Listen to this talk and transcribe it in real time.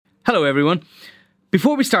Hello everyone.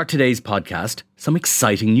 Before we start today's podcast, some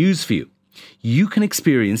exciting news for you. You can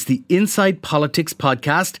experience the Inside Politics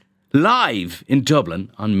podcast live in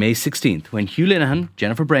Dublin on May 16th when Hugh Linehan,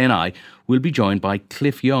 Jennifer Bray and I will be joined by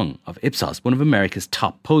Cliff Young of Ipsos, one of America's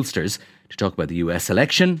top pollsters, to talk about the US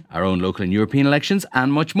election, our own local and European elections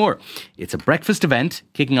and much more. It's a breakfast event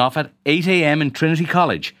kicking off at 8 a.m. in Trinity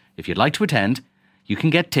College. If you'd like to attend, you can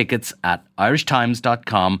get tickets at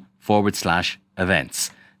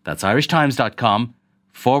irishtimes.com/events. That's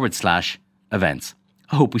irishtimes.com/events.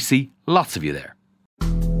 I hope we see lots of you there.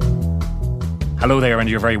 Hello there, and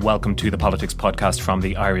you're very welcome to the Politics Podcast from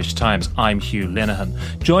the Irish Times. I'm Hugh Linehan.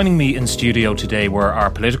 Joining me in studio today were our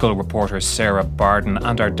political reporter Sarah Barden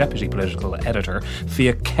and our deputy political editor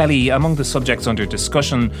Fia Kelly. Among the subjects under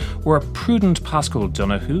discussion were Prudent Paschal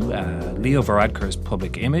Donoghue, Leo Varadkar's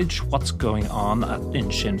public image, what's going on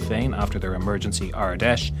in Sinn Féin after their emergency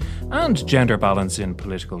Ardèche, and gender balance in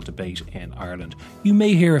political debate in Ireland. You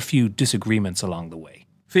may hear a few disagreements along the way.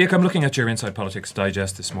 Fiach, I'm looking at your Inside Politics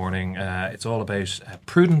digest this morning. It's all about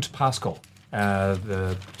Prudent Paschal.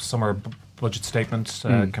 The summer budget statement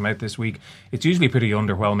came out this week. It's usually a pretty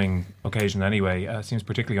underwhelming occasion anyway. It seems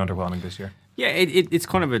particularly underwhelming this year. Yeah, it's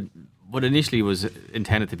kind of what initially was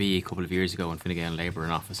intended to be a couple of years ago when Fine Gael and Labour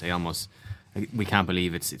in office. We can't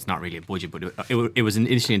believe it's not really a budget, but it was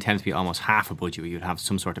initially intended to be almost half a budget where you'd have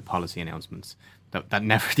some sort of policy announcements. That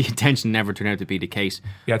never, the intention never turned out to be the case.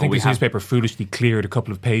 Yeah, I think this newspaper foolishly cleared a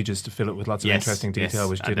couple of pages to fill it with lots of interesting detail,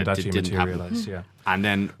 which didn't actually materialise. Yeah. And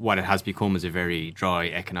then what it has become is a very dry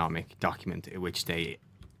economic document in which they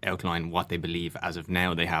outline what they believe as of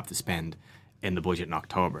now they have to spend in the budget in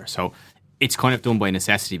October. So it's kind of done by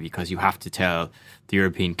necessity because you have to tell the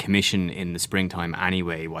European Commission in the springtime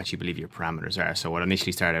anyway what you believe your parameters are. So what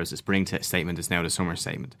initially started out as a spring statement is now the summer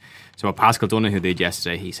statement. So what Paschal Donoghue did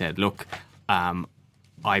yesterday, he said, look,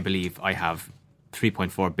 I believe I have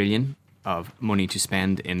 3.4 billion of money to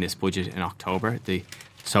spend in this budget in October, the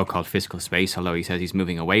so-called fiscal space, although he says he's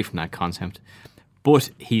moving away from that concept. But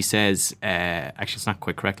he says, actually it's not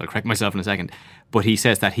quite correct, I'll correct myself in a second, but he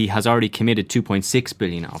says that he has already committed 2.6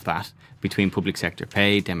 billion of that between public sector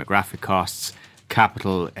pay, demographic costs,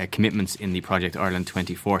 capital commitments in the Project Ireland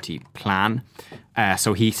 2040 plan.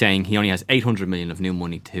 So he's saying he only has 800 million of new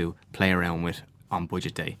money to play around with on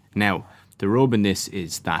budget day. Now, the rub in this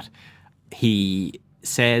is that he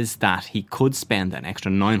says that he could spend an extra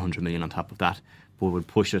 900 million on top of that, but would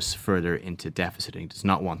push us further into deficit, and he does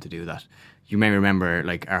not want to do that. You may remember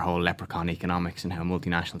like our whole leprechaun economics and how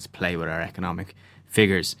multinationals play with our economic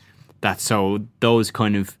figures. So those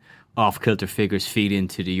kind of off-kilter figures feed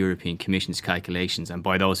into the European Commission's calculations, and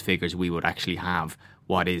by those figures we would actually have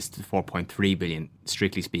what is the 4.3 billion,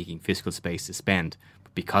 strictly speaking, fiscal space to spend.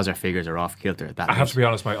 Because our figures are off kilter, I have to be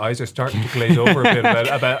honest, my eyes are starting to glaze over a bit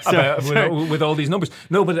about with all these numbers.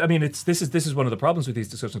 No, but I mean, this is one of the problems with these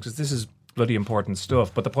discussions, because this is bloody important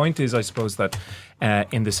stuff. But the point is, I suppose, that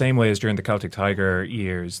in the same way as during the Celtic Tiger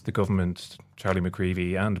years, the government, Charlie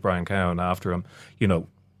McCreevy and Brian Cowan after him,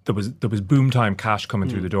 there was boom time cash coming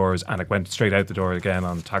through the doors, and it went straight out the door again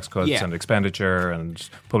on tax cuts and expenditure and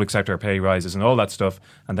public sector pay rises and all that stuff.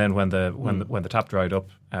 And then when the tap dried up,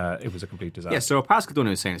 it was a complete disaster. Yeah, so what Paschal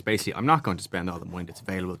Donoghue is saying is basically, I'm not going to spend all the money that's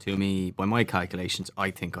available to me. By my calculations, I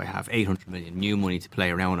think I have 800 million new money to play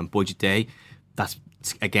around on budget day. That's,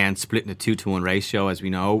 again, split in a 2-to-1 ratio, as we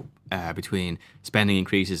know, between spending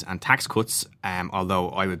increases and tax cuts, although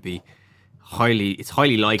I would be it's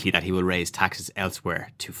highly likely that he will raise taxes elsewhere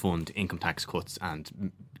to fund income tax cuts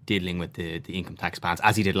and dealing with the income tax bans,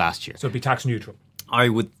 as he did last year. So it'd be tax neutral? I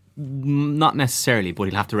would, not necessarily, but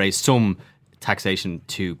he'll have to raise some taxation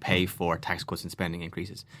to pay for tax cuts and spending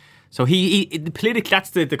increases. So he politically, that's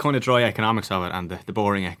the kind of dry economics of it and the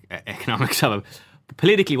boring economics of it. But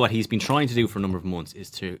politically, what he's been trying to do for a number of months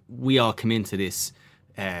is we all come into this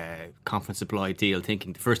conference supply deal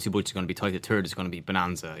thinking the first two budgets are going to be tight, the third is going to be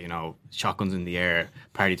bonanza, shotguns in the air,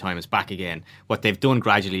 party time is back again. What they've done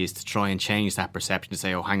gradually is to try and change that perception, to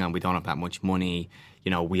say, oh, hang on, we don't have that much money,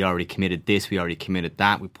 we already committed this, we already committed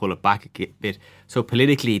that, we pull it back a bit. So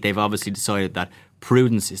politically, they've obviously decided that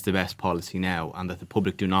prudence is the best policy now, and that the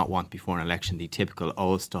public do not want before an election the typical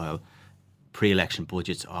old style pre-election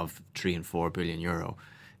budgets of 3 and 4 billion euro.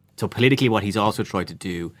 So politically, what he's also tried to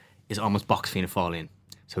do is almost box Fianna Fáil in.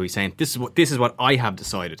 So he's saying, this is what I have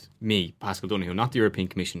decided, me, Paschal Donoghue, not the European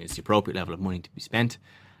Commission, is the appropriate level of money to be spent.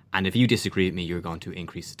 And if you disagree with me, you're going to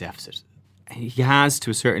increase the deficit. He has, to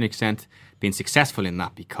a certain extent, been successful in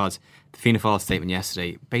that, because the Fianna Fáil statement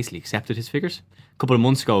yesterday basically accepted his figures. A couple of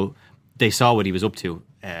months ago, they saw what he was up to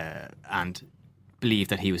and believed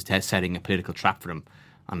that he was setting a political trap for them.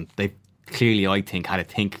 And they clearly, I think, had to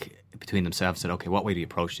think between themselves said, okay, what way do we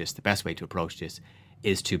approach this? The best way to approach this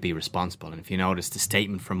is to be responsible. And if you notice, the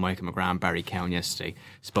statement from Michael McGrath and Barry Cowan yesterday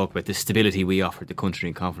spoke about the stability we offered the country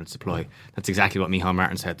in confidence deploy. That's exactly what Micheál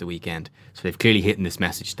Martin said at the weekend. So they've clearly hit this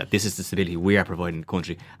message that this is the stability we are providing the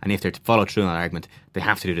country. And if they're to follow through on that argument, they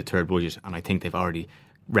have to do the third budget. And I think they've already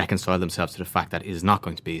reconciled themselves to the fact that it is not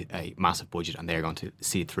going to be a massive budget and they're going to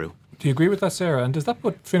see it through. Do you agree with that, Sarah? And does that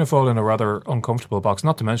put Fianna Fáil in a rather uncomfortable box?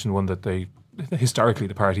 Not to mention one that they historically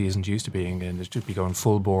the party isn't used to being in. They should be going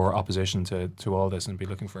full bore opposition to all this and be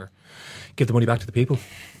looking for give the money back to the people.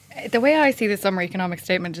 The way I see the summer economic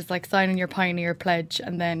statement is like signing your Pioneer pledge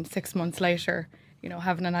and then 6 months later,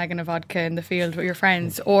 having an nagging of vodka in the field with your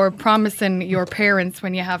friends, or promising your parents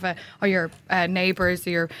when you have or your neighbours or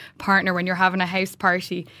your partner when you're having a house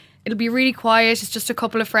party, it'll be really quiet, it's just a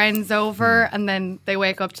couple of friends over, and then they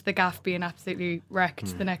wake up to the gaff being absolutely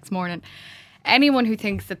wrecked the next morning. Anyone who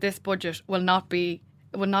thinks that this budget will not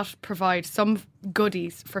provide some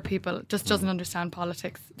goodies for people just doesn't understand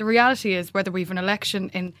politics. The reality is, whether we've an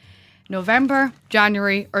election in November,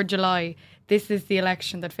 January or July, this is the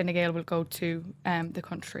election that Fine Gael will go to the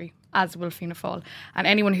country, as will Fianna Fáil. And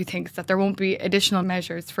anyone who thinks that there won't be additional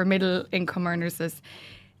measures for middle income earners,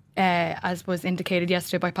 as was indicated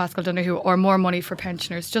yesterday by Paschal Donoghue, or more money for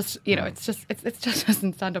pensioners, it just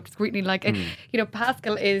doesn't stand up to scrutiny.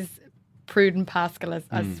 Paschal is Prudent Paschal, as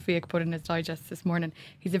Féin put in his digest this morning.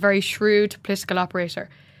 He's a very shrewd political operator,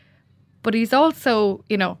 but he's also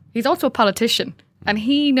a politician, and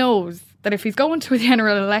he knows that if he's going to a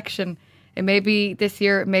general election, it may be this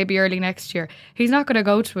year, it may be early next year, he's not going to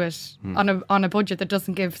go to it on a budget that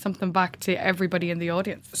doesn't give something back to everybody in the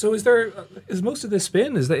audience. So is most of this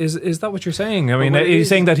spin? Is that what you're saying? I mean, he's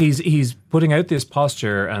saying that he's putting out this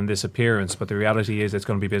posture and this appearance, but the reality is it's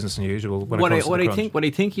going to be business as usual. What I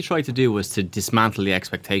think he tried to do was to dismantle the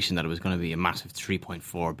expectation that it was going to be a massive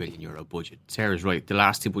 €3.4 billion budget. Sarah's right. The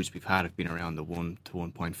last two budgets we've had have been around the 1 to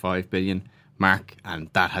 1.5 billion mark, and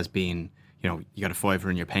that has been, you got a fiver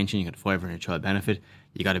in your pension, you got a fiver in your child benefit,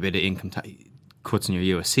 you got a bit of income cuts in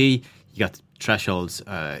your USC, you got thresholds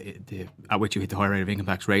at which you hit the higher rate of income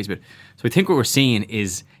tax raised. So I think what we're seeing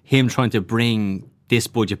is him trying to bring this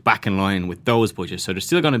budget back in line with those budgets. So there's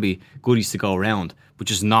still going to be goodies to go around, but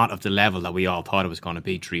just not of the level that we all thought it was going to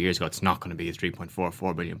be 3 years ago. It's not going to be a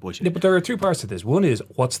 3.44 billion budget. Yeah, but there are two parts to this. One is,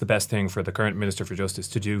 what's the best thing for the current Minister for Justice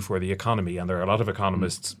to do for the economy? And there are a lot of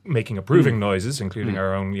economists making approving noises, including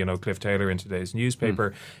our own, Cliff Taylor in today's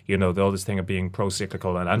newspaper. All this thing of being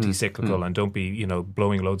pro-cyclical and anti-cyclical and don't be,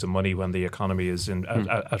 blowing loads of money when the economy is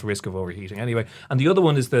at risk of overheating. Anyway, and the other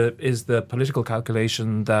one is the political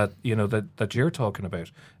calculation that that you're talking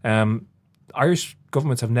about. Irish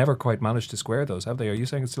governments have never quite managed to square those, have they? Are you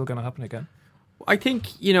saying it's still going to happen again? I think,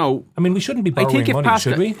 I mean, we shouldn't be borrowing money,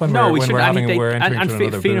 should we? We shouldn't. We're entering into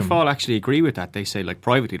another Fianna boom. Fáil actually agree with that. They say,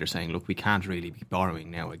 privately, they're saying, look, we can't really be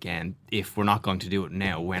borrowing now again. If we're not going to do it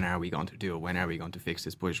now, when are we going to do it? When are we going to fix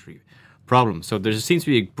this budgetary problem? So there seems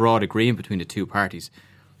to be a broad agreement between the two parties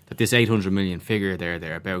that this 800 million figure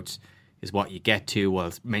thereabouts is what you get to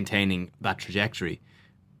whilst maintaining that trajectory.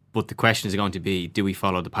 But the question is going to be, do we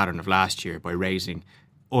follow the pattern of last year by raising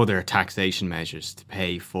other taxation measures to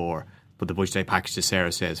pay for the budgetary package, as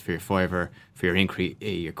Sarah says, for your fiver, for your increase,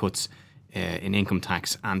 your cuts in income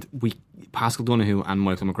tax? And Paschal Donoghue and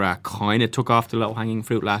Michael McGrath kind of took off the low-hanging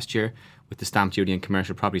fruit last year with the stamp duty and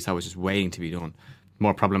commercial properties. That was just waiting to be done.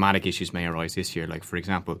 More problematic issues may arise this year, like, for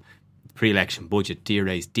example, the pre-election budget, do you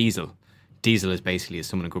raise diesel? Diesel is basically, as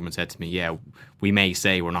someone in government said to me, we may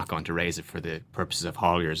say we're not going to raise it for the purposes of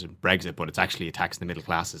hauliers and Brexit, but it's actually a tax on the middle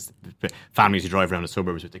classes. Families who drive around the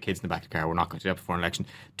suburbs with their kids in the back of the car, we're not going to do that before an election.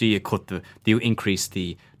 Do you increase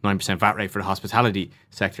the 9% VAT rate for the hospitality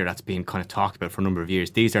sector that's been kind of talked about for a number of years?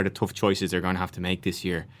 These are the tough choices they're going to have to make this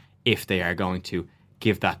year if they are going to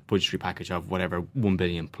give that budgetary package of whatever 1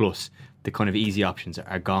 billion plus. The kind of easy options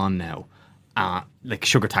are gone now. Like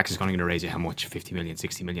sugar tax is going to raise you how much? 50 million,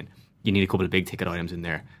 60 million. You need a couple of big ticket items in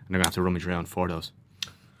there, and they're going to have to rummage around for those.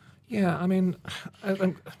 Yeah, I mean,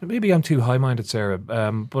 maybe I'm too high-minded, Sarah, but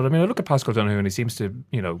I mean, I look at Paschal Donoghue and he seems to,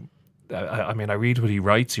 I read what he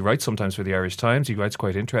writes. He writes sometimes for the Irish Times. He writes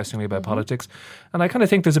quite interestingly about politics, and I kind of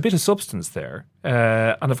think there's a bit of substance there.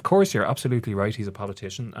 And of course, you're absolutely right. He's a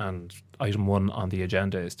politician, and item 1 on the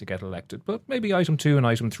agenda is to get elected. But maybe item 2 and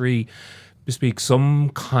item 3 bespeak some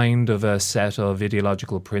kind of a set of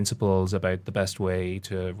ideological principles about the best way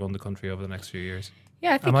to run the country over the next few years.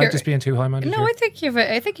 Yeah, I think am I just being too high-minded? No, here? I think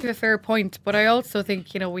you have a fair point, but I also think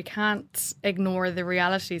we can't ignore the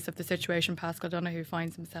realities of the situation Paschal Donoghue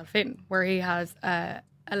finds himself in, where he has a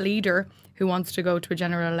a leader who wants to go to a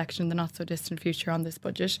general election in the not so distant future on this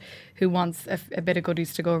budget, who wants a bit of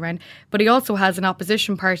goodies to go around. But he also has an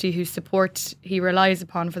opposition party whose support he relies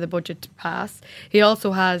upon for the budget to pass. He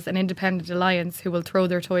also has an independent alliance who will throw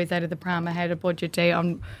their toys out of the pram ahead of budget day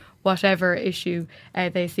on whatever issue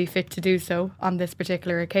they see fit to do so on this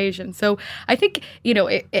particular occasion. So I think,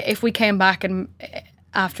 if we came back and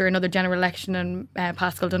after another general election and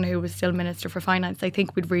Paschal Donohoe was still Minister for Finance, I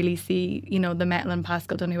think we'd really see, the mettle in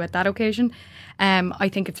Paschal Donohoe at that occasion. I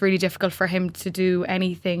think it's really difficult for him to do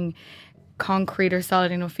anything concrete or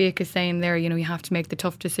solid. Fiach is saying there, you have to make the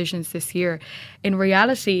tough decisions this year. In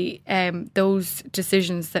reality, those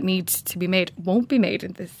decisions that need to be made won't be made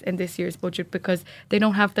in this year's budget because they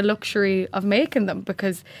don't have the luxury of making them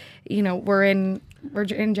because,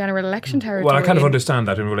 we're in general election territory. Well, I kind of understand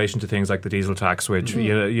that in relation to things like the diesel tax, which which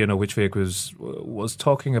Féin was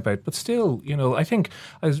talking about. But still, I think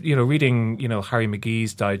I was reading Harry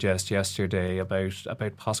McGee's digest yesterday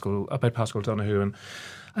about Paschal Donohoe, and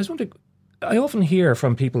I was wondering. I often hear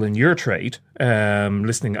from people in your trade,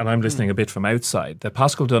 listening, and I'm listening a bit from outside, that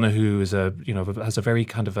Paschal Donohoe is has a very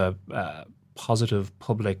kind of a positive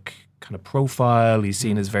public kind of profile. He's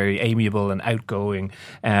seen as very amiable and outgoing,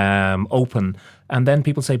 open. And then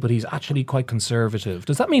people say, but he's actually quite conservative.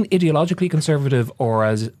 Does that mean ideologically conservative or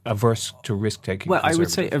as averse to risk-taking? Well, I would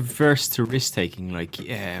say averse to risk-taking.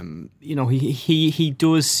 He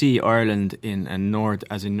does see Ireland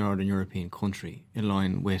as a Northern European country in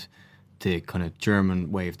line with the kind of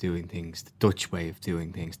German way of doing things, the Dutch way of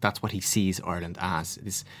doing things. That's what he sees Ireland as,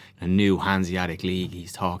 this new Hanseatic League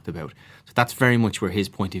he's talked about. So that's very much where his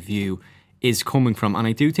point of view is coming from. And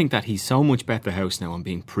I do think that he's so much bet the house now on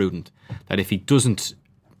being prudent that if he doesn't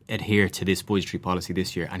adhere to this budgetary policy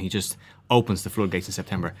this year and he just opens the floodgates in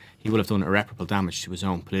September, he will have done irreparable damage to his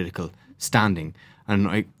own political standing.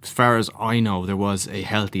 And as far as I know, there was a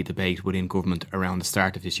healthy debate within government around the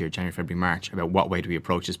start of this year, January, February, March, about what way do we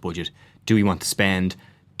approach this budget? Do we want to spend?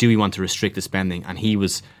 Do we want to restrict the spending? And he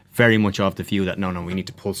was very much of the view that no, we need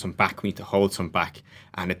to pull some back, we need to hold some back.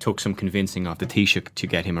 And it took some convincing of the Taoiseach to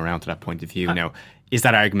get him around to that point of view. Now, is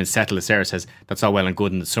that argument settled? As Sarah says, that's all well and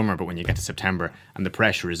good in the summer, but when you get to September and the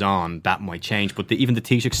pressure is on, that might change. But even the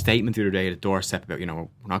Taoiseach's statement the other day at the doorstep about, we're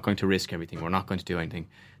not going to risk everything, we're not going to do anything.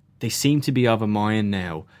 They seem to be of a mind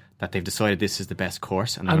now that they've decided this is the best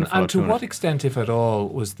course. And to what extent, if at all,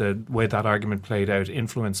 was the way that argument played out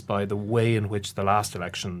influenced by the way in which the last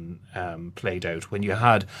election played out, when you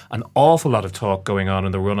had an awful lot of talk going on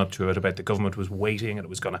in the run-up to it about the government was waiting and it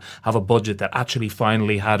was going to have a budget that actually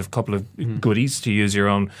finally had a couple of goodies, to use your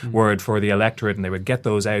own word, for the electorate, and they would get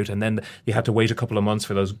those out, and then you had to wait a couple of months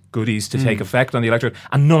for those goodies to take effect on the electorate,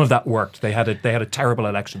 and none of that worked. They had a terrible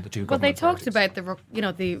election, the two government parties. Well, they talked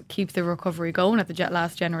about they keep the recovery going at the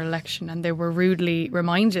last general election, and they were rudely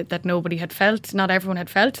reminded that not everyone had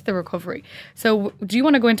felt the recovery. So do you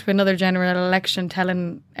want to go into another general election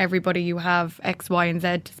telling everybody you have X, Y and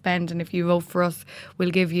Z to spend, and if you vote for us,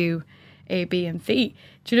 we'll give you A, B and C?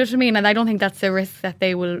 Do you know what I mean? And I don't think that's a risk that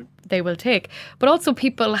they will take. But also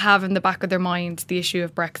people have in the back of their mind the issue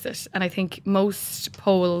of Brexit, and I think most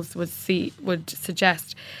polls would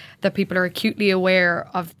suggest that people are acutely aware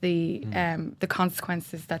of the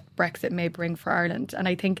consequences that Brexit may bring for Ireland. And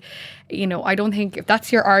I think, I don't think if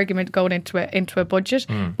that's your argument going into a budget,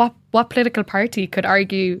 what political party could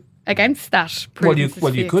argue against that? Well, you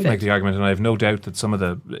could make the argument, and I have no doubt that some of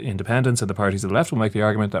the independents and the parties of the left will make the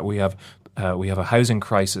argument that we have a housing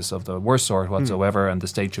crisis of the worst sort whatsoever, and the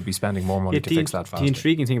state should be spending more money to fix that faster. The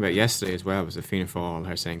intriguing thing about yesterday as well was that Fianna Fáil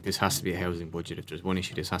are saying this has to be a housing budget. If there's one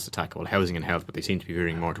issue, this has to tackle housing and health, but they seem to be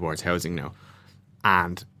veering more towards housing now.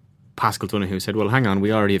 And Paschal Donohoe said, well, hang on,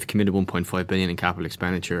 we already have committed 1.5 billion in capital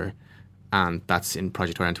expenditure, and that's in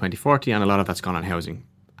Project Ireland 2040, and a lot of that's gone on housing.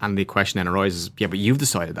 And the question then arises, yeah, but you've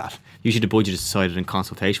decided that. Usually the budget is decided in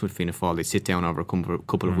consultation with Fianna Fáil. They sit down over a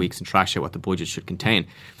couple of weeks and trash out what the budget should contain.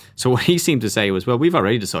 So what he seemed to say was, well, we've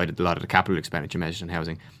already decided a lot of the capital expenditure measures in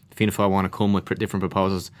housing. If Fianna Fáil want to come with different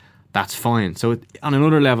proposals, that's fine. So on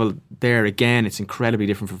another level there, again, it's incredibly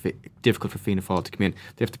difficult for Fianna Fáil to come in.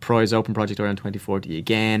 They have to prize open Project Ireland 2040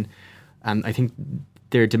 again. And I think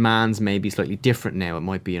their demands may be slightly different now. It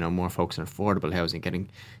might be, more focus on affordable housing, getting,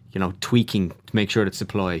 tweaking to make sure that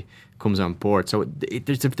supply comes on board. So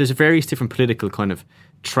there's various different political kind of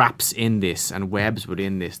traps in this and webs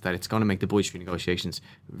within this that it's going to make the budgetary negotiations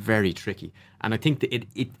very tricky. And I think that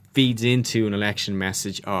it feeds into an election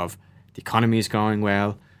message of the economy is going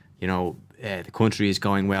well, the country is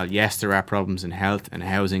going well. Yes, there are problems in health and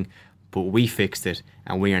housing, but we fixed it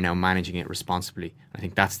and we are now managing it responsibly. I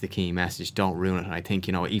think that's the key message. Don't ruin it. And I think,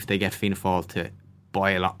 if they get Fianna Fáil to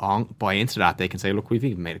buy into that, they can say, look, we've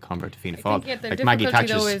even made a convert to Fianna Fáil. The difficulty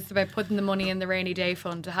though is about putting the money in the rainy day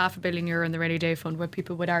fund, €500 million in the rainy day fund, where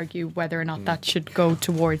people would argue whether or not that should go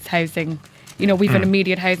towards housing. We've an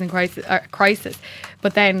immediate housing crisis.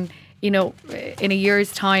 But then, in a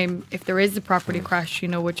year's time, if there is a property crash,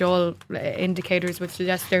 which all indicators would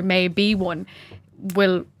suggest there may be one,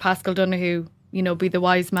 will Paschal Donoghue be the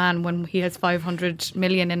wise man when he has 500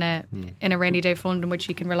 million in a rainy day fund in which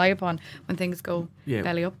he can rely upon when things go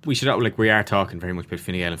belly up? We should, we are talking very much about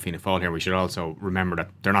Fine Gael and Fianna Fáil here. We should also remember that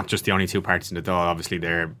they're not just the only two parties in the Dáil. Obviously,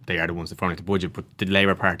 they are the ones that formulate the budget, but the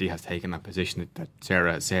Labour Party has taken that position that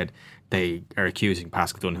Sarah has said. They are accusing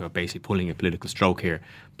Paschal Donoghue of basically pulling a political stroke here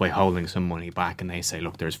by holding some money back, and they say,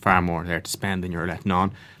 look, there's far more there to spend than you're letting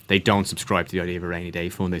on. They don't subscribe to the idea of a rainy day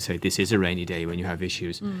fund. They say this is a rainy day when you have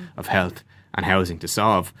issues of health and housing to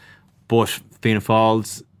solve. But Fianna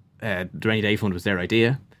Fáil's the rainy day fund was their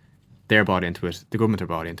idea. They're bought into it. The government are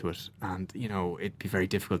bought into it. And, it'd be very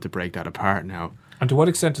difficult to break that apart now. And to what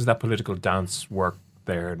extent does that political dance work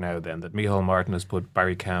there now then? That Micheál Martin has put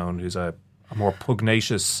Barry Cowan, who's a more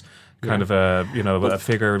pugnacious kind of a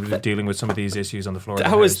figure dealing with some of these issues on the floor.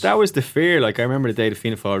 That was the fear. I remember the day the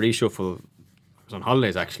Fianna Fáil reshuffle. I was on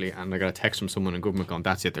holidays actually, and I got a text from someone in government going,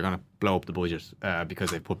 "That's it, they're going to blow up the budget because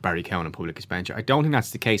they put Barry Cowan in public expenditure." I don't think that's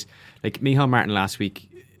the case. Micheál Martin last week,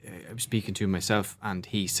 I was speaking to him myself, and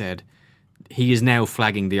he said he is now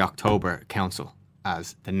flagging the October Council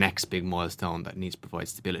as the next big milestone that needs to provide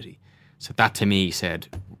stability. So that to me said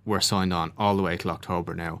we're signed on all the way till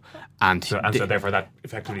October now. So therefore that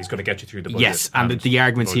effectively is going to get you through the budget. Yes, and the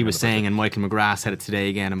arguments he was saying, and Michael McGrath said it today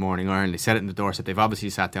again in Morning Ireland, they said it in the doorstep, they've obviously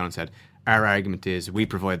sat down and said, our argument is we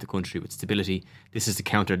provide the country with stability. This is the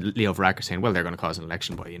counter. Leo Varadkar saying, well, they're going to cause an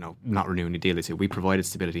election by, not renewing the deal. They say we provided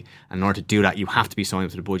stability, and in order to do that, you have to be signed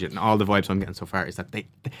up to the budget. And all the vibes I'm getting so far is that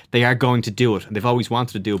they are going to do it, and they've always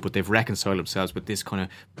wanted to do it, but they've reconciled themselves with this kind of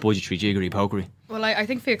budgetary jiggery-pokery. Well, I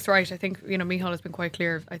think Fiach's right. I think, Micheál has been quite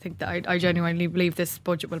clear. I think that I genuinely believe this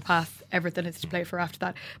budget will pass. Everything is to play for after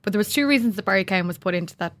that. But there was two reasons that Barry Cowan was put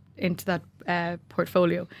into that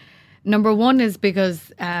portfolio. Number one is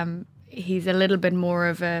because he's a little bit more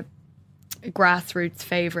of a grassroots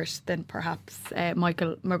favourite than perhaps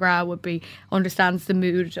Michael McGrath would be. Understands the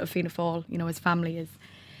mood of Fianna Fáil. His family is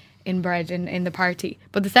inbred in the party.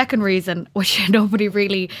 But the second reason, which nobody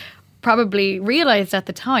really probably realised at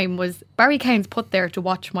the time, was Barry Cowan's put there to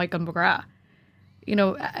watch Michael McGrath.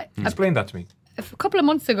 Explain that to me. A couple of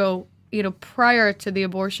months ago, prior to the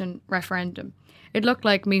abortion referendum, it looked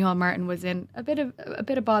like Micheál Martin was in a bit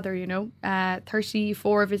of bother.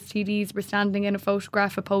 34 of his TDs were standing in a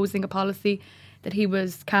photograph opposing a policy that he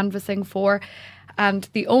was canvassing for, and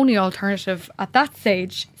the only alternative at that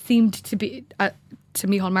stage seemed to be to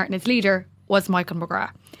Micheál Martin as leader was Michael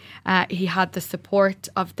McGrath. He had the support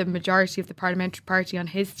of the majority of the parliamentary party on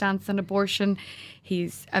his stance on abortion.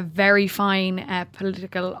 He's a very fine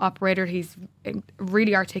political operator. He's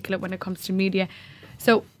really articulate when it comes to media.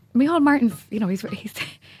 So Micheál Martin's,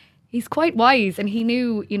 he's quite wise, and he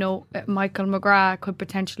knew, Michael McGrath could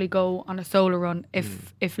potentially go on a solo run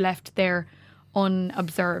if left there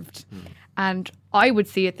unobserved. And I would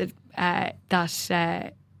see it that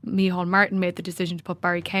Micheál Martin made the decision to put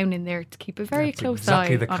Barry Cowan in there to keep a very close eye on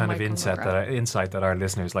Exactly the kind Michael of insight that our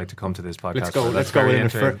listeners like to come to this podcast.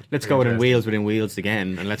 Let's go in wheels within wheels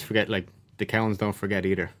again, and let's forget the Cowans don't forget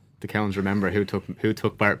either. The Cowans remember who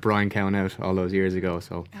took Brian Cowan out all those years ago.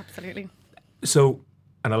 So absolutely. So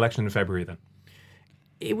an election in February then?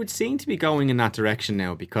 It would seem to be going in that direction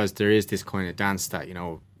now, because there is this kind of dance that,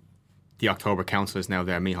 the October Council is now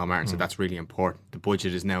there. Micheál Martin said that's really important. The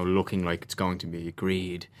budget is now looking like it's going to be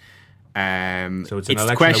agreed. So it's an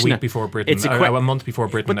election a week before Britain, a month before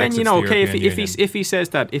Britain. But then if he says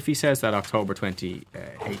that October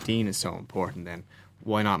 2018 is so important, then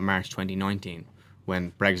why not March 2019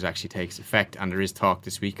 when Brexit actually takes effect? And there is talk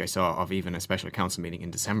this week I saw of even a special council meeting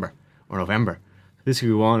in December or November. This could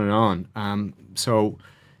go on and on. So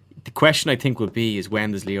the question I think will be is,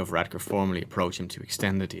 when does Leo Varadkar formally approach him to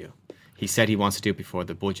extend the deal? He said he wants to do it before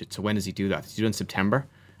the budget. So when does he do that? Does he do it in September?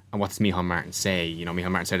 And what does Micheál Martin say?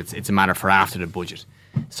 Micheál Martin said it's a matter for after the budget.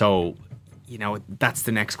 So, that's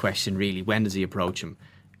the next question really. When does he approach him?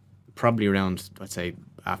 Probably around, let's say,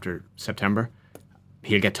 after September.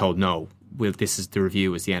 He'll get told no. This is the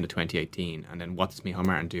review is the end of 2018, and then what does Micheál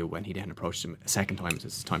Martin do when he then approaches him a second time?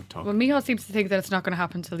 It's time to talk. Well, Micheál seems to think that it's not going to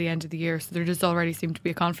happen until the end of the year, so there just already seemed to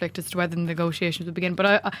be a conflict as to whether the negotiations will begin.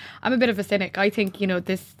 But I'm a bit of a cynic. I think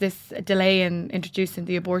this delay in introducing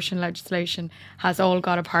the abortion legislation has all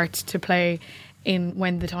got a part to play in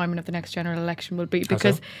when the timing of the next general election will be,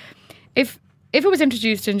 because if if it was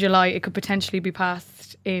introduced in July, it could potentially be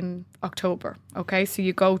passed in October. Okay, so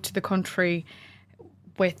you go to the country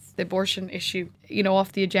with the abortion issue,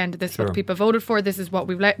 off the agenda. This is what the people voted for. This is what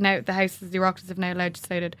we've the Houses, the Oireachtas have now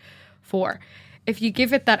legislated for. If you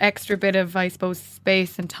give it that extra bit of, I suppose,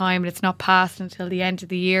 space and time, and it's not passed until the end of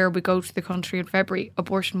the year, we go to the country in February,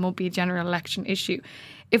 abortion won't be a general election issue.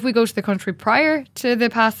 If we go to the country prior to the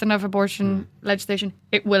passing of abortion legislation,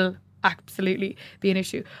 it will absolutely be an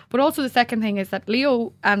issue. But also the second thing is that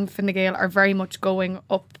Leo and Fine Gael are very much going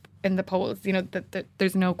up in the polls.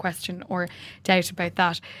 There's no question or doubt about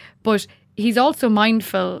that. But he's also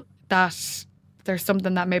mindful that there's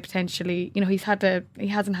something that may potentially, he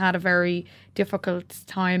hasn't had a very difficult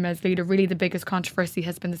time as leader. Really, the biggest controversy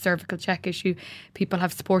has been the cervical check issue. People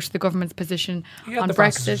have supported the government's position on the Brexit.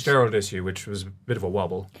 Francis Fitzgerald issue, which was a bit of a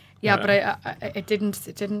wobble. Yeah, but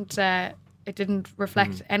it didn't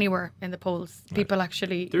reflect anywhere in the polls. Right. People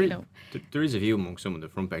actually, there is a view among some of the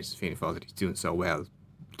front pages of Fianna Fáil that he's doing so well.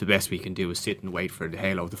 The best we can do is sit and wait for the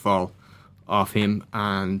halo to fall off him,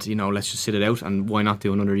 and let's just sit it out. And why not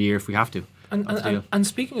do another year if we have to? And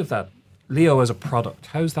speaking of that, Leo as a product,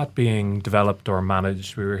 how's that being developed or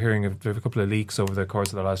managed? We were hearing of a couple of leaks over the course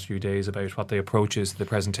of the last few days about what the approach is to the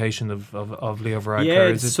presentation of Leo Varadkar.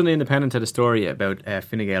 Yeah, Sunday Independent had a story about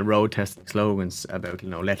Fine Gael road testing slogans about,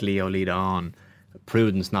 let Leo lead on.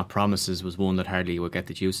 Prudence, not promises, was one that hardly would get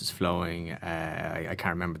the juices flowing. I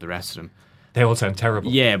can't remember the rest of them. They all sound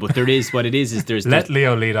terrible. Yeah, but there's let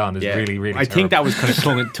Leo lead on is really, really I terrible. think that was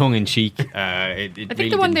kind of tongue in cheek. I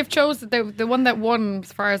think the one they've chosen, the one that won,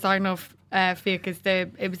 as far as I know, Fiach, is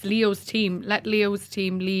it was Leo's team. Let Leo's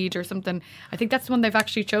team lead or something. I think that's the one they've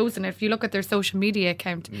actually chosen. If you look at their social media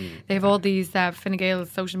account, they have all these Fine Gael's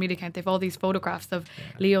social media account. They have all these photographs of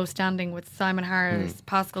Leo standing with Simon Harris,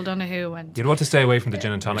 Paschal Donoghue, and you'd want to stay away from the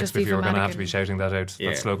gin and tonics if you were going to have to be Madigan. shouting that out.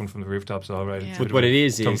 That slogan from the rooftops, all right. Yeah. But what it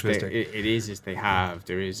is there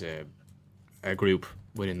is a group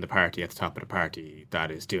within the party at the top of the party that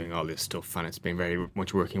is doing all this stuff, and it's been very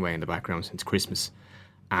much working away in the background since Christmas.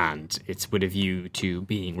 And it's with a view to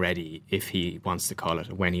being ready if he wants to call it,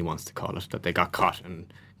 or when he wants to call it, that they got caught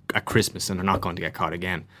at Christmas and they're not going to get caught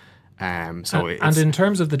again. And in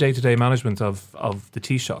terms of the day-to-day management of the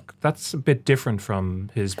Taoiseach, that's a bit different from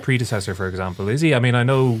his predecessor, for example, is he? I mean, I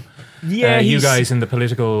know you guys in the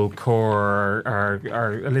political core are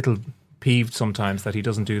a little peeved sometimes that he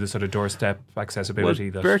doesn't do the sort of doorstep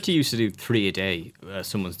accessibility. Well, Bertie used to do 3 a day.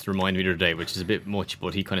 Someone's to remind me the other day, which is a bit much,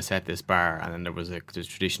 but he kind of set this bar. And then there's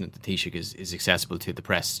tradition that the Taoiseach is accessible to the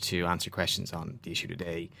press to answer questions on the issue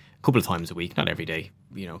today a couple of times a week, not every day,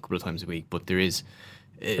 a couple of times a week. But there is.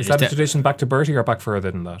 Is that a tradition back to Bertie or back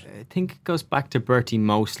further than that? I think it goes back to Bertie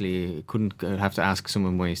mostly. I'd have to ask some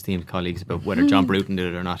of my esteemed colleagues about whether John Bruton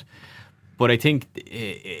did it or not. But I think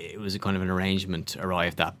it was a kind of an arrangement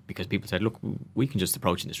arrived at because people said, look, we can just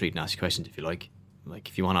approach in the street and ask you questions if you like. Like,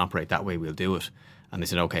 if you want to operate that way, we'll do it. And they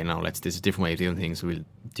said, okay, no, there's a different way of doing things. We'll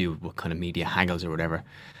do what kind of media haggles or whatever.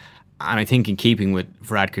 And I think in keeping with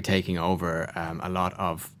Varadkar taking over, a lot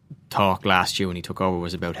of talk last year when he took over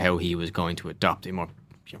was about how he was going to adopt a more,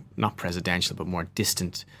 not presidential, but more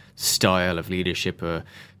distant style of leadership,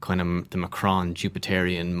 kind of the Macron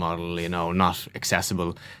Jupiterian model, not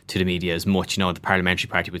accessible to the media as much. The parliamentary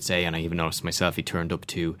party would say, and I even noticed myself, he turned up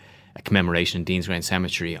to a commemoration in Deansgrange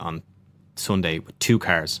Cemetery on Sunday with 2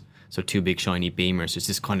 cars, so 2 big shiny Beamers. It's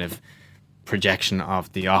this kind of projection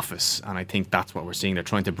of the office, and I think that's what we're seeing. They're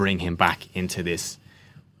trying to bring him back into this.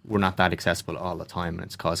 We're not that accessible all the time, and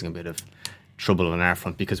it's causing a bit of trouble on our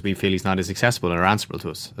front because we feel he's not as accessible or answerable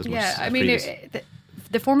to us as much as previous.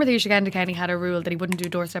 The former Taoiseach Enda Kenny had a rule that he wouldn't do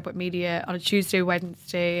doorstep with media on a Tuesday,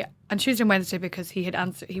 Wednesday, because he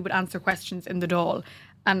would answer questions in the Dáil.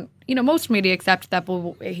 And most media accepted that,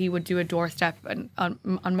 but he would do a doorstep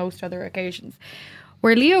on most other occasions.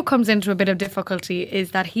 Where Leo comes into a bit of difficulty is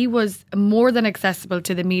that he was more than accessible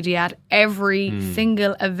to the media at every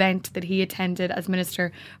single event that he attended as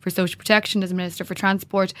Minister for Social Protection, as Minister for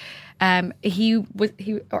Transport. And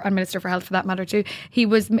Minister for Health for that matter too. He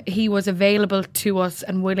was available to us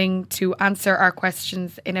and willing to answer our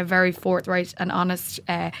questions in a very forthright and honest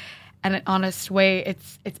way.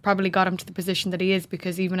 It's probably got him to the position that he is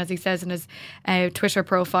because even as he says in his Twitter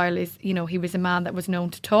profile, he was a man that was known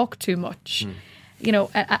to talk too much.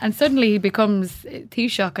 And suddenly he becomes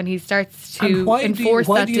Taoiseach and he starts to enforce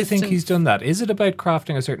that. Why do you think he's done that? Is it about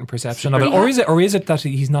crafting a certain perception of it, or is it that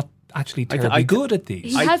he's not actually terribly good at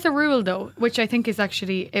these? He has a rule though, which I think is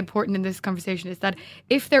actually important in this conversation, is that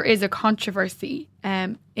if there is a controversy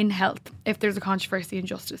in health, if there's a controversy in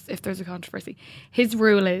justice, if there's a controversy, his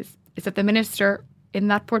rule is that the minister in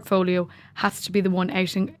that portfolio has to be the one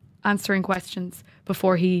answering questions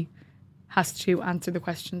before he has to answer the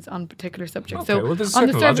questions on particular subjects. Okay, well, there's a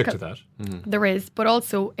certain logic to that. There is, but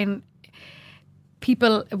also in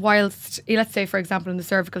people, whilst, let's say, for example, in the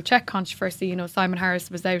cervical check controversy, you know, Simon Harris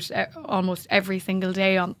was out almost every single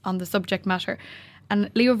day on the subject matter. And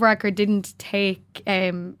Leo Varadkar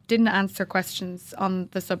didn't answer questions on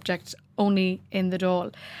the subject, only in the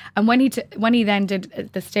Dáil. And when he then did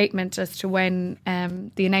the statement as to when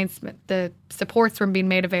the announcement, the supports were being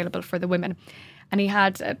made available for the women, and he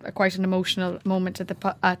had quite an emotional moment at the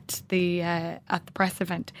press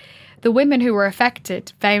event. The women who were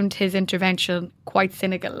affected found his intervention quite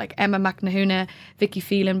cynical. Like Emma McNahuna, Vicky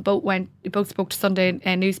Phelan, both spoke to Sunday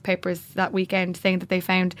newspapers that weekend, saying that they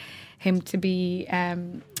found him to be,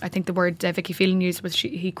 I think the word Vicky Phelan used was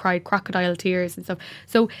he cried crocodile tears and stuff.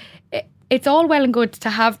 So it's all well and good to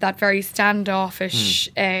have that very standoffish,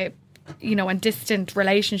 and distant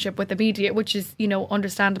relationship with the media, which is,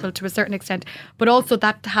 understandable to a certain extent. But also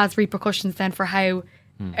that has repercussions then for how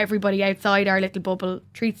everybody outside our little bubble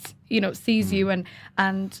sees you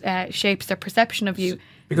and shapes their perception of you.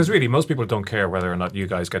 Because really, most people don't care whether or not you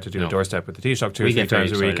guys get to do the doorstep with the Taoiseach 2 or 3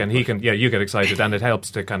 times a week, and you get excited, and it helps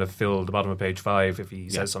to kind of fill the bottom of page 5 if he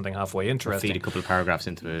says something halfway interesting. Feed a couple of paragraphs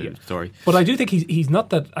into the story. But I do think he's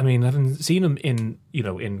not that. I mean, having seen him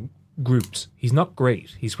in groups, he's not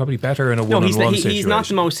great. He's probably better in a one-on-one situation. He's not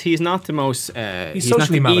the most. He's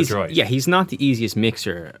socially maladroit. Yeah, he's not the easiest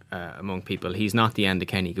mixer among people. He's not the Enda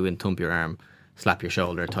Kenny go in, thump your arm, slap your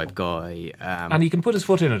shoulder type guy. And he can put his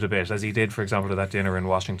foot in it a bit, as he did, for example, at that dinner in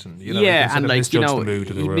Washington. He misjudged the mood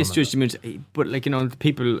of the room. Misjudged the mood. But the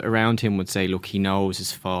people around him would say, look, he knows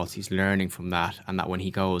his faults, he's learning from that, and that when he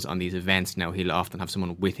goes on these events now, he'll often have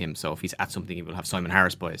someone with him. So if he's at something, he will have Simon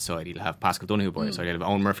Harris by his side, he'll have Paschal Donoghue by his side, he'll have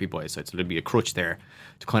Owen Murphy by his side. So there'll be a crutch there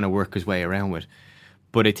to kind of work his way around with.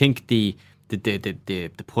 But I think the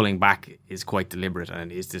pulling back is quite deliberate,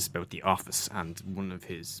 and it is this about the office. And one of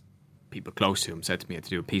his people close to him said to me, I had to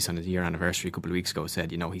do a piece on his year anniversary a couple of weeks ago,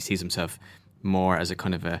 said, he sees himself more as a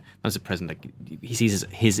kind of not as a president, like he sees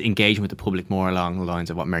his engagement with the public more along the lines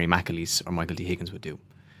of what Mary McAleese or Michael D. Higgins would do.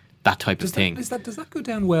 That type of thing. Does that go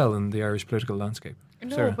down well in the Irish political landscape?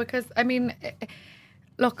 No, Sarah? because, I mean,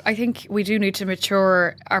 look, I think we do need to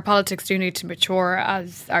mature, our politics do need to mature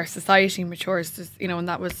as our society matures, and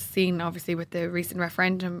that was seen obviously with the recent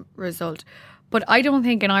referendum result. But I don't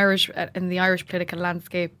think in the Irish political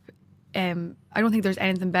landscape, I don't think there's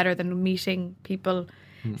anything better than meeting people,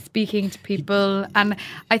 speaking to people, and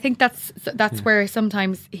I think that's where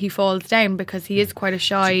sometimes he falls down, because he is quite a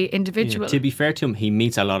shy individual. To be fair to him, he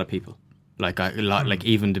meets a lot of people, like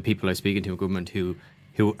even the people I was speaking to in government who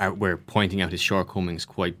were pointing out his shortcomings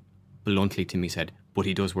quite bluntly to me, said, but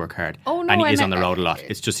he does work hard. Oh, no, and he is on the road a lot.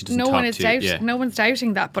 It's just he doesn't talk to. No one's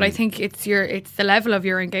doubting that, but I think it's the level of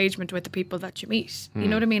your engagement with the people that you meet. You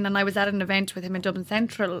know what I mean? And I was at an event with him in Dublin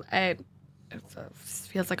Central. It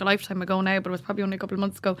feels like a lifetime ago now, but it was probably only a couple of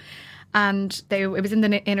months ago. And it was in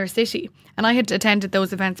the inner city, and I had attended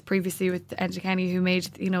those events previously with Enda Kenny, who made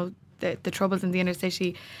the troubles in the inner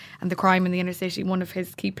city and the crime in the inner city one of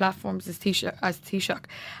his key platforms as Taoiseach.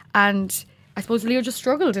 And I suppose Leo just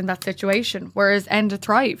struggled in that situation, whereas Enda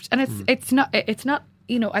thrived. And it's not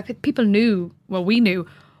I think people knew, well, we knew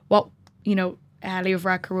what Leo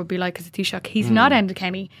Varadkar would be like as a Taoiseach. He's not Enda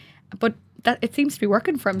Kenny, but that it seems to be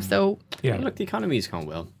working for him. So look, the economy's gone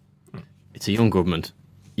well. It's a young government.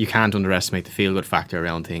 You can't underestimate the feel-good factor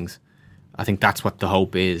around things. I think that's what the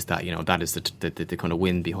hope is, that that is the kind of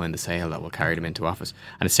wind behind the sail that will carry them into office.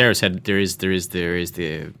 And as Sarah said, there is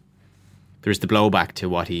the blowback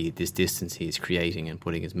to this distance he's creating and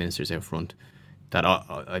putting his ministers out front.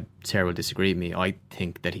 That Sarah will disagree with me. I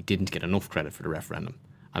think that he didn't get enough credit for the referendum,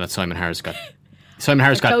 and that Simon Harris got.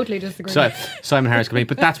 Totally disagree. Simon Harris got me,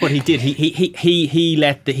 but that's what he did. He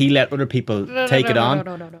let other people take it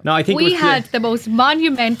on. No, I think we had the most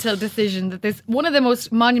monumental decision one of the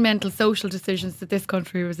most monumental social decisions that this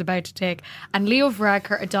country was about to take, and Leo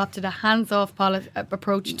Varadkar adopted a hands-off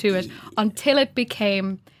approach to it until it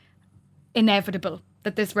became inevitable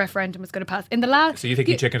that this referendum was going to pass. So you think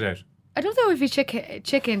he chickened out? I don't know if he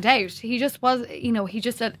chickened out. He just was, he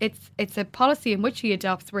just said it's a policy in which he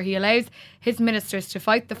adopts, where he allows his ministers to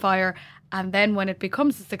fight the fire, and then when it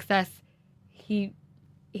becomes a success, he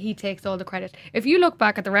takes all the credit. If you look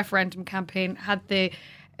back at the referendum campaign, had a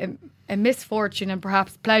misfortune and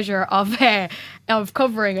perhaps pleasure of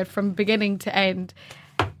covering it from beginning to end,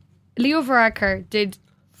 Leo Varadkar did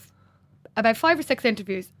about 5 or 6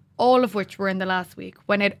 interviews, all of which were in the last week,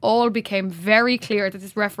 when it all became very clear that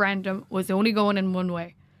this referendum was only going in one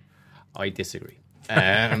way. I disagree.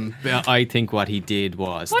 I think what he did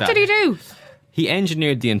was... What did he do? He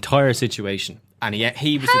engineered the entire situation, and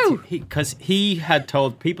he was because he had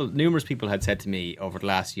told people. Numerous people had said to me over the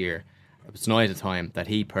last year, it was tonight at the time, that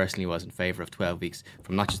he personally was in favour of 12 weeks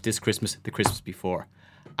from not just this Christmas, the Christmas before,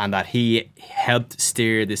 and that he helped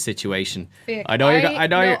steer this situation. I know you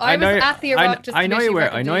were.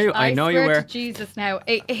 I know you were. Jesus, now.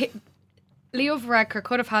 Leo Varadkar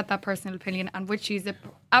could have had that personal opinion, and which he's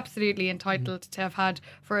absolutely entitled to have had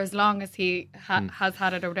for as long as he has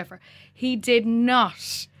had it or whatever. He did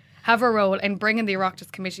not have a role in bringing the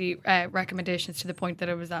Oireachtas Committee recommendations to the point that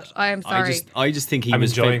it was at. I am sorry. I just think he I'm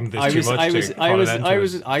was enjoying this too much.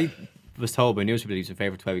 I was told by news people he was in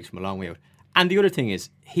favour of 12 weeks from a long way out. And the other thing is,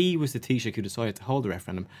 he was the Taoiseach who decided to hold the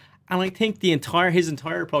referendum. And I think his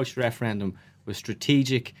entire approach to the referendum was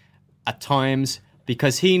strategic at times,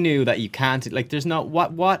 because he knew that you can't, like, there's not,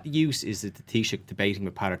 what use is it the Taoiseach debating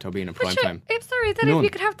with Peadar Tóibín in prime time? I'm sorry, then if you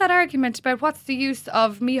could have that argument about what's the use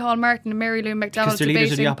of Micheál Martin and Mary Lou McDonald debating.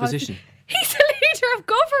 Because they're leaders of the opposition. He's a leader of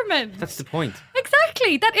government. That's the point.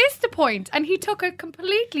 Exactly, that is the point. And he took a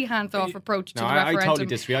completely hands-off approach to the referendum. I totally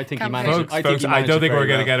disagree. I think he managed. Folks, I don't think we're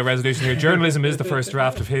going to get a resolution here. Journalism is the first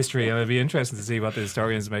draft of history, and it'll be interesting to see what the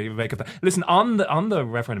historians make of that. Listen, on the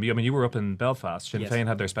referendum, I mean, you were up in Belfast. Sinn Féin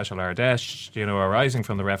had their special Ardèche, arising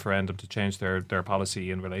from the referendum to change their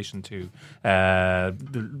policy in relation to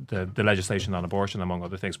the legislation on abortion, among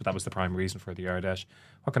other things. But that was the prime reason for the Ardèche.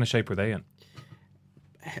 What kind of shape were they in?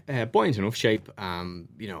 Buoyant enough shape.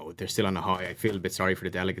 They're still on a high. I feel a bit sorry for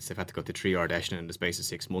the delegates. They've had to go to 3 Ardèche in the space of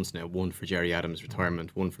 6 months now. One for Jerry Adams'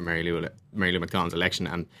 retirement, one for Mary Lou McDonald's election,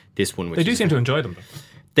 and this one. Which they do seem to enjoy them, though.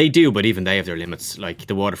 They do, but even they have their limits. Like,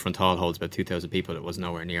 the Waterfront Hall holds about 2,000 people. It was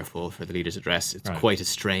nowhere near full for the leader's address. It's quite a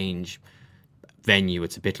strange venue.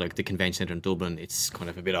 It's a bit like the convention centre in Dublin. It's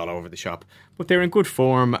kind of a bit all over the shop, but they're in good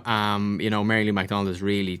form. Mary Lou McDonald has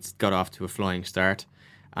really got off to a flying start,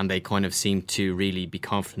 and they kind of seem to really be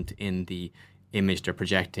confident in the image they're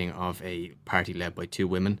projecting of a party led by 2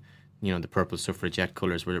 women. The purple suffragette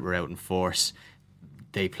colours were out in force.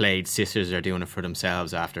 They played Sisters Are Doing It For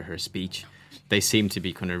Themselves after her speech. They seem to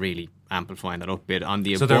be kind of really amplifying that up a bit on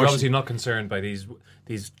the abortion. So they're obviously not concerned by these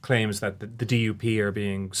claims that the DUP are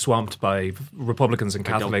being swamped by Republicans and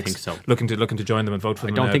Catholics. I don't think so. looking to join them and vote for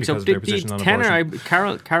them. I don't think so. Of their position on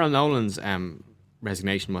abortion. Carol Nolan's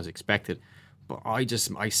resignation was expected. But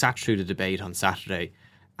I sat through the debate on Saturday,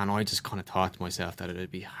 and I just kind of thought to myself that it would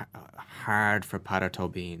be hard for Peadar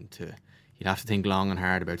Tóibín he'd have to think long and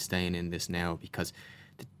hard about staying in this now, because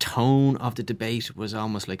the tone of the debate was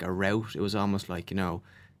almost like a rout. It was almost like,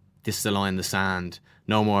 this is a line in the sand.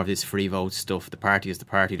 No more of this free vote stuff. The party is the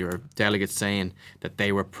party. There were delegates saying that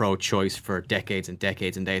they were pro-choice for decades and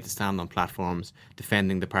decades, and they had to stand on platforms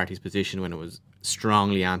defending the party's position when it was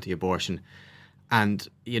strongly anti-abortion. And,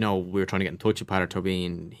 we were trying to get in touch with Peadar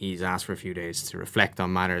Tóibín. He's asked for a few days to reflect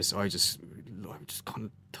on matters. I just kind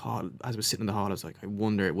of thought, as I was sitting in the hall, I was like, I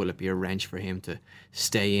wonder, will it be a wrench for him to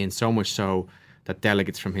stay in? So much so that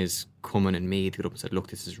delegates from his Cumann and Meath got up and said, look,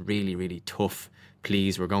 this is really, really tough.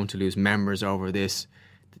 Please, we're going to lose members over this.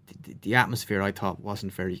 The atmosphere, I thought,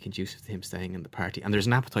 wasn't very conducive to him staying in the party. And there's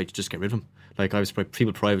an appetite to just get rid of him. Like,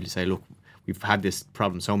 people privately say, look, we've had this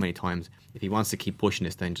problem so many times. If he wants to keep pushing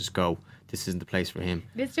this, then just go. This isn't the place for him.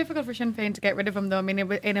 It's difficult for Sinn Féin to get rid of him, though. I mean,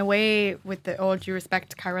 in a way, with all due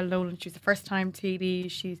respect to Carol Nolan, she's a first-time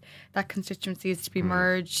TD. That constituency is to be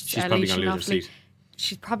merged. She's probably going to lose her seat.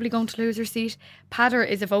 She's probably going to lose her seat. Peadar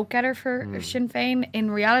is a vote getter for Sinn Féin.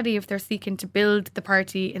 In reality, if they're seeking to build the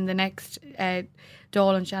party in the next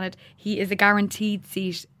Dáil and Shannon, he is a guaranteed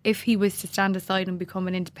seat. If he was to stand aside and become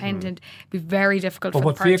an independent, it'd be very difficult for the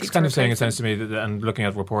party to what Fiach's kind of saying, it sounds to me, and looking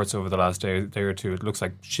at reports over the last day or two, it looks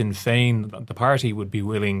like Sinn Féin, the party, would be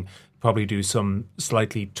willing probably do some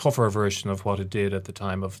slightly tougher version of what it did at the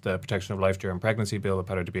time of the Protection of Life During Pregnancy Bill with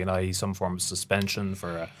Peadar Tóibín, i.e. some form of suspension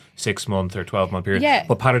for a 6-month or 12-month period. Yeah.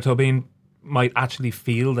 But Peadar Tóibín might actually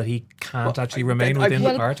feel that he can't remain within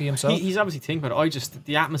the party himself. He's obviously thinking about it.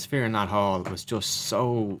 The atmosphere in that hall was just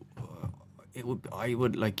so... if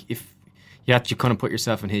you had to kind of put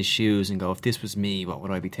yourself in his shoes and go, if this was me, what would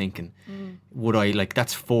I be thinking? Would I,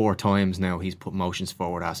 that's 4 times now he's put motions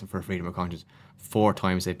forward asking for freedom of conscience. 4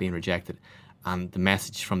 times they've been rejected. And the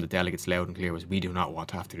message from the delegates loud and clear was, we do not want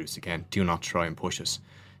to have to do this again. Do not try and push us.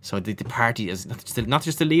 So the party is not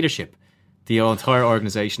just the leadership. The entire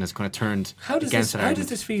organisation has kind of turned against it. How does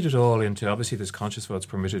this feed it all into, obviously there's conscious votes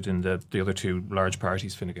permitted in the other 2 large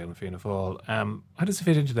parties, Fine Gael and Fianna Fáil. How does it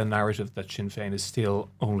fit into the narrative that Sinn Féin is still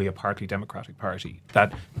only a partly democratic party?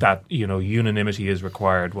 That unanimity is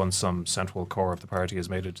required once some central core of the party has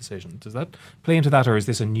made a decision. Does that play into that, or is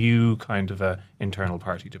this a new kind of a internal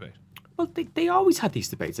party debate? Well, they always had these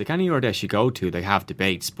debates. Like any Ardèche you go to, they have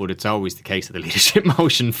debates, but it's always the case that the leadership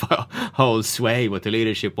motion holds sway. What the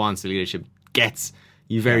leadership wants, the leadership gets.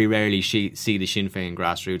 You very rarely see the Sinn Féin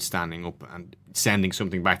grassroots standing up and sending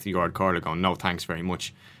something back to the Ard Comhairle going, no, thanks very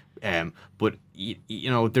much. But,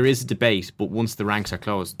 there is a debate, but once the ranks are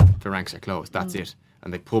closed, That's it.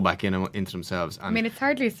 And they pull back into themselves. And it's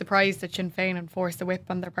hardly a surprise that Sinn Féin enforce the whip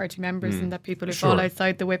on their party members and that people who fall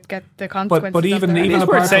outside the whip get the consequences. But even it's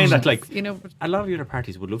worth saying that, a lot of the other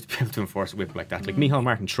parties would love to be able to enforce a whip like that. Like Micheál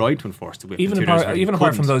Martin tried to enforce the whip. Even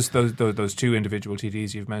apart from those two individual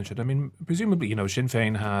TDs you've mentioned, presumably, Sinn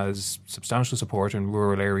Féin has substantial support in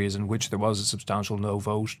rural areas in which there was a substantial no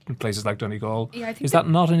vote in places like Donegal. Yeah, is that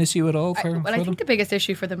not an issue at all for them? I think the biggest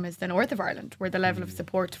issue for them is the north of Ireland, where the level of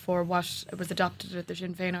support for what was adopted at the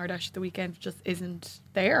Sinn Féin Ardèche the weekend just isn't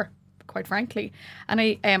there, quite frankly. And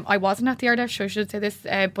I wasn't at the Ardèche, so I should say this,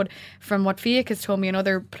 but from what Fheis has told me and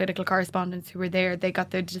other political correspondents who were there, they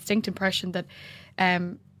got the distinct impression that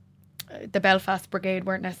the Belfast Brigade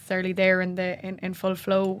weren't necessarily there in full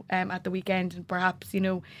flow at the weekend, and perhaps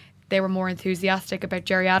they were more enthusiastic about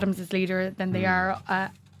Gerry Adams as leader than they are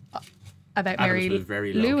about Mary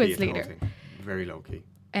Lou as leader. Very low key.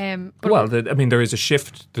 There is a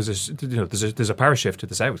shift. There's a power shift to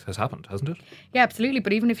the south has happened, hasn't it? Yeah, absolutely.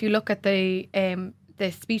 But even if you look at the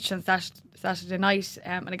speech on Saturday night,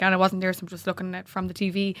 and again, I wasn't there, so I'm just looking at it from the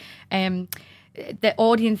TV. The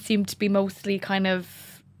audience seemed to be mostly kind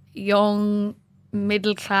of young,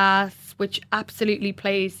 middle class, which absolutely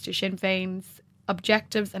plays to Sinn Féin's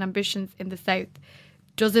objectives and ambitions in the south.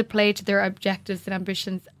 Does it play to their objectives and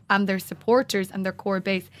ambitions and their supporters and their core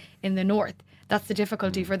base in the north? That's the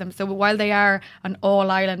difficulty for them. So while they are an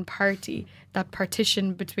all-island party, that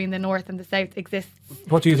partition between the north and the south exists.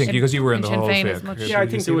 What do you think? Because you were in the hall. Yeah, I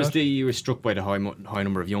think you were struck by the high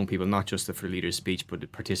number of young people, not just the for leaders speech, but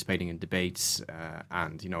participating in debates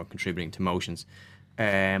and contributing to motions.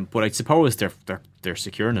 But I suppose they're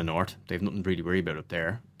secure in the north. They've nothing really worry about up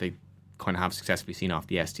there. They kind of have successfully seen off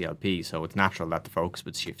the SDLP, so it's natural that the focus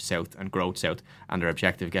would shift south and growth south, and their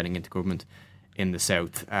objective getting into government in the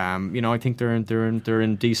south. I think they're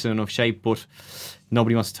in decent enough shape, but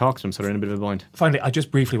nobody wants to talk to them, so they're in a bit of a bind. Finally, I just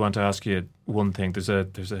briefly want to ask you one thing. There's a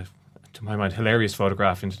to my mind hilarious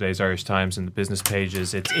photograph in today's Irish Times in the business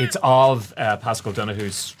pages. It's of Paschal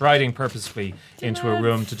Donoghue's striding purposefully into a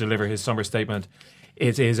room to deliver his summer statement.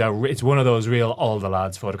 It's one of those real all the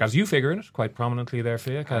lads photographs. You figure in it quite prominently there,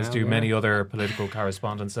 Fheis, as do many other political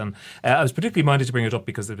correspondents. And I was particularly minded to bring it up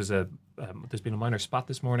because there's been a minor spat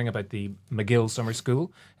this morning about the McGill Summer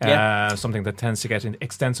School, something that tends to get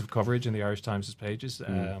extensive coverage in the Irish Times' pages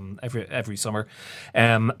every summer,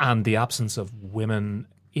 and the absence of women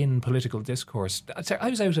in political discourse. I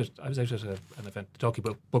was out at an event, the Talkie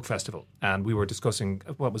Book Festival, and we were discussing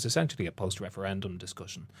what was essentially a post-referendum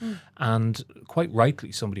discussion. And quite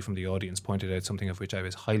rightly, somebody from the audience pointed out something of which I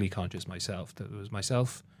was highly conscious myself, that it was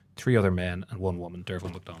myself, 3 other men and 1 woman,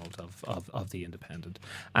 Derval MacDonald of The Independent.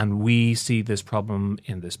 And we see this problem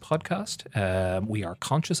in this podcast. We are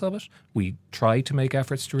conscious of it. We try to make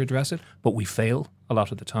efforts to address it, but we fail a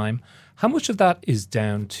lot of the time. How much of that is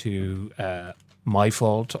down to my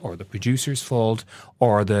fault or the producer's fault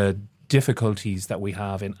or the difficulties that we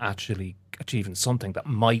have in actually achieving something that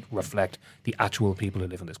might reflect the actual people who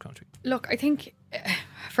live in this country? Look, I think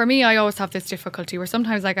for me, I always have this difficulty where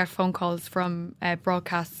sometimes I get phone calls from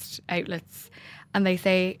broadcast outlets and they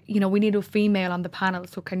say, we need a female on the panel,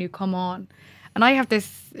 so can you come on? And I have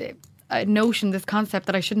this notion, this concept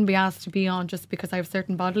that I shouldn't be asked to be on just because I have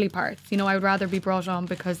certain bodily parts. I would rather be brought on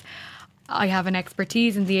because I have an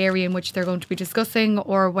expertise in the area in which they're going to be discussing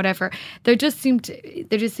or whatever. There just seemed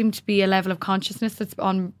to be a level of consciousness that's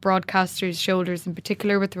on broadcasters' shoulders in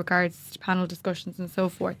particular with regards to panel discussions and so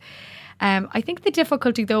forth. I think the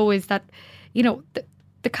difficulty though is that,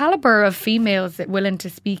 the calibre of females that willing to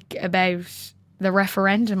speak about the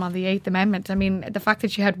referendum on the 8th Amendment. I mean, the fact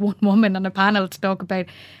that you had 1 woman on a panel to talk about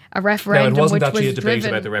a referendum, it wasn't which actually was a debate driven,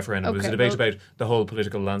 about the referendum. It was a debate about the whole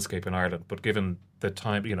political landscape in Ireland. But given the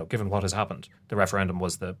time, given what has happened, the referendum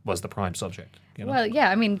was the prime subject. Well, yeah,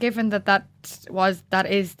 I mean, given that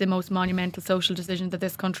is the most monumental social decision that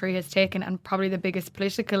this country has taken, and probably the biggest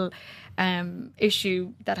political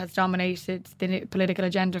issue that has dominated the political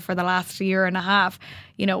agenda for the last year and a half.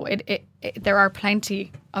 There are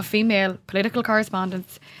plenty of female political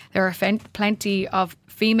correspondents. There are plenty of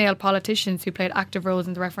female politicians who played active roles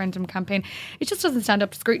in the referendum campaign. It just doesn't stand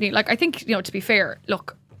up to scrutiny. Like, I think, to be fair,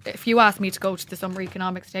 look, if you asked me to go to the Summer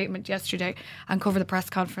Economic Statement yesterday and cover the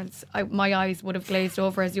press conference, my eyes would have glazed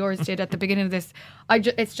over as yours did at the beginning of this.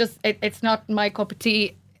 It's not my cup of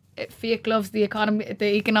tea. Fiach loves the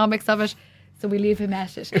economics of it, so we leave him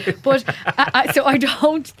at it. But so I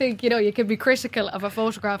don't think, you can be critical of a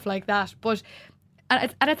photograph like that, but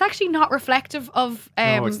and it's actually not reflective of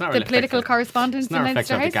the political correspondence. It's not in reflective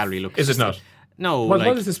Leinster of the House. gallery. Look, Is it not? No.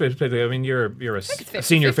 What is the split? I mean, you're a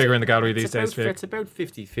senior figure in the gallery these days. It's about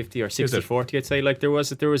 50-50 or 60-40, I'd say. Like there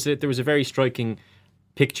was a very striking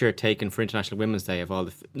picture taken for International Women's Day of all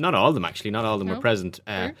the not all of them were present.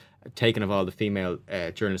 Taken of all the female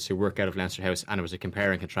journalists who work out of Leinster House, and it was a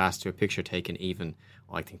compare and contrast to a picture taken even,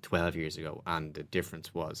 I think, 12 years ago, and the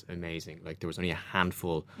difference was amazing. Like there was only a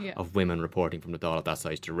handful of women reporting from the Dáil at that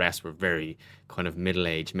size. The rest were very kind of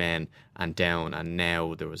middle-aged men and down, and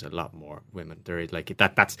now there was a lot more women. There is like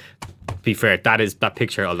that's. Be fair, that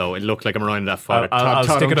picture, although it looked like I'm running that photo. I'll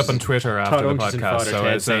stick it up on Twitter after the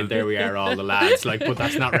podcast. So there we are, all the lads. Like, but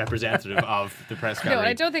that's not representative of the press gallery. No,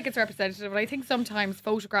 I don't think it's representative. But I think sometimes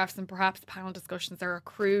photographs and perhaps panel discussions are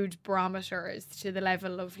crude barometers to the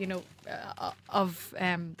level of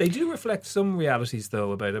They do reflect some realities,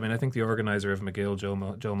 though. I think the organizer of McGill,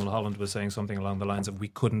 Joe Mulholland, was saying something along the lines of we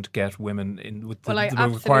couldn't get women in with the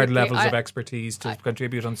required levels of expertise to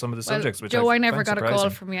contribute on some of the subjects. Which Joe, I never got a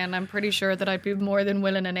call from you, and I'm pretty sure that I'd be more than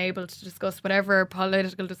willing and able to discuss whatever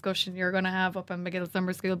political discussion you're going to have up in McGill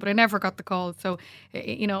Summer School, but I never got the call. So,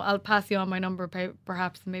 I'll pass you on my number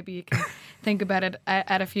perhaps, and maybe you can think about it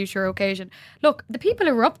at a future occasion. Look, the people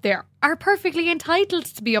who are up there are perfectly entitled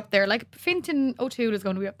to be up there. Like Fintan O'Toole is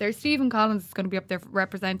going to be up there. Stephen Collins is going to be up there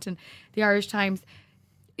representing the Irish Times.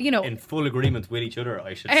 In full agreement with each other,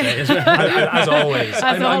 I should say. As always.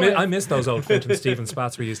 I miss those old Fintan Stephen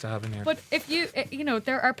spats we used to have in here. But if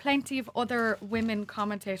there are plenty of other women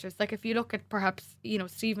commentators. Like if you look at perhaps,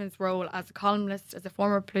 Stephen's role as a columnist, as a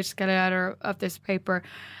former political editor of this paper,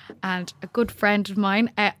 and a good friend of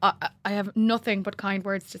mine, I have nothing but kind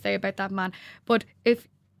words to say about that man. But if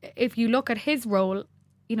you look at his role,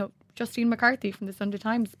 Justine McCarthy from the Sunday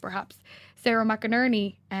Times, perhaps Sarah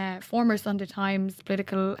McInerney, former Sunday Times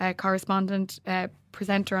political correspondent,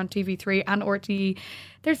 presenter on TV3 and RTE.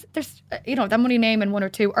 There's that money name in one or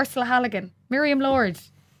two. Ursula Halligan, Miriam Lord,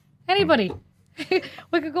 anybody.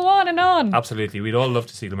 We could go on and on. Absolutely. We'd all love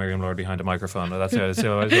to see the Miriam Lord behind a microphone. That's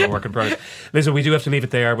a work in progress. Listen, we do have to leave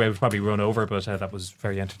it there. We've probably run over, but that was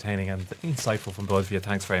very entertaining and insightful from both of you.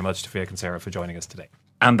 Thanks very much to Féin and Sarah for joining us today.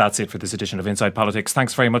 And that's it for this edition of Inside Politics.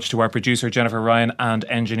 Thanks very much to our producer Jennifer Ryan and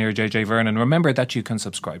engineer JJ Vernon. Remember that you can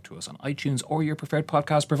subscribe to us on iTunes or your preferred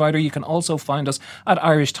podcast provider. You can also find us at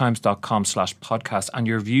irishtimes.com/podcast, and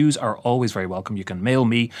your views are always very welcome. You can mail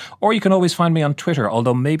me, or you can always find me on Twitter,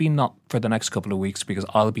 although maybe not for the next couple of weeks because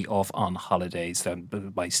I'll be off on holidays.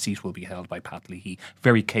 My seat will be held by Pat Leahy,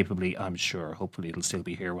 very capably, I'm sure. Hopefully it'll still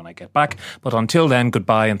be here when I get back. But until then,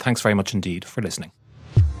 goodbye and thanks very much indeed for listening.